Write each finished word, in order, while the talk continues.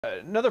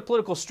Another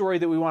political story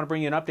that we want to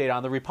bring you an update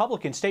on, the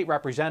Republican state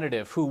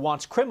representative who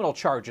wants criminal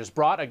charges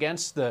brought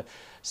against the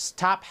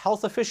top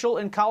health official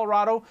in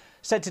Colorado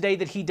said today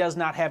that he does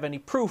not have any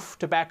proof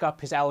to back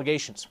up his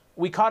allegations.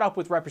 We caught up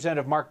with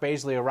Representative Mark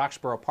Baisley of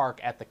Roxborough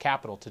Park at the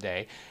Capitol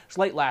today. It was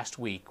late last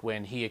week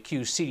when he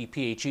accused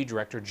CDPHE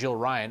Director Jill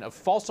Ryan of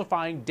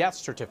falsifying death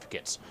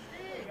certificates.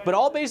 But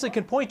all Baisley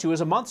can point to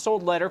is a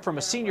months-old letter from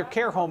a senior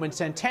care home in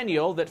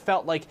Centennial that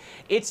felt like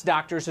its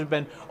doctors have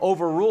been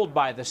overruled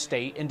by the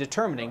state in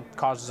determining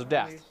causes of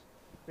death.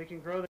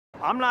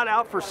 I'm not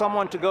out for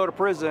someone to go to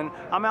prison.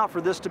 I'm out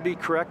for this to be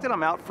corrected.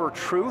 I'm out for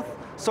truth.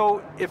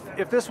 So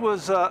if this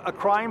was a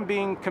crime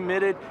being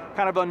committed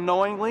kind of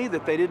unknowingly,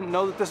 that they didn't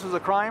know that this was a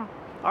crime,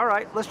 all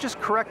right, let's just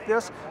correct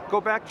this,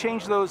 go back,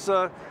 change those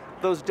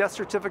death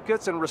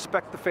certificates and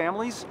respect the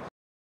families.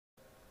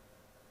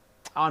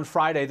 On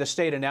Friday, the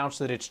state announced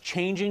that it's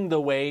changing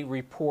the way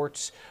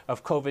reports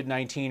of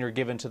COVID-19 are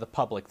given to the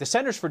public. The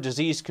Centers for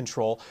Disease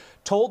Control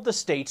told the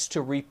states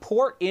to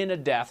report in a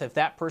death if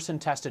that person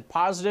tested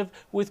positive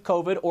with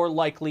COVID or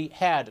likely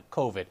had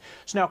COVID.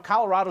 So now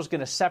Colorado's going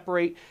to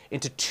separate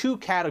into two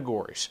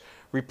categories,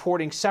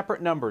 reporting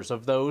separate numbers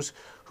of those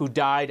who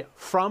died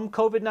from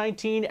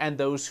COVID-19 and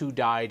those who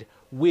died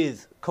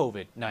with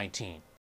COVID-19.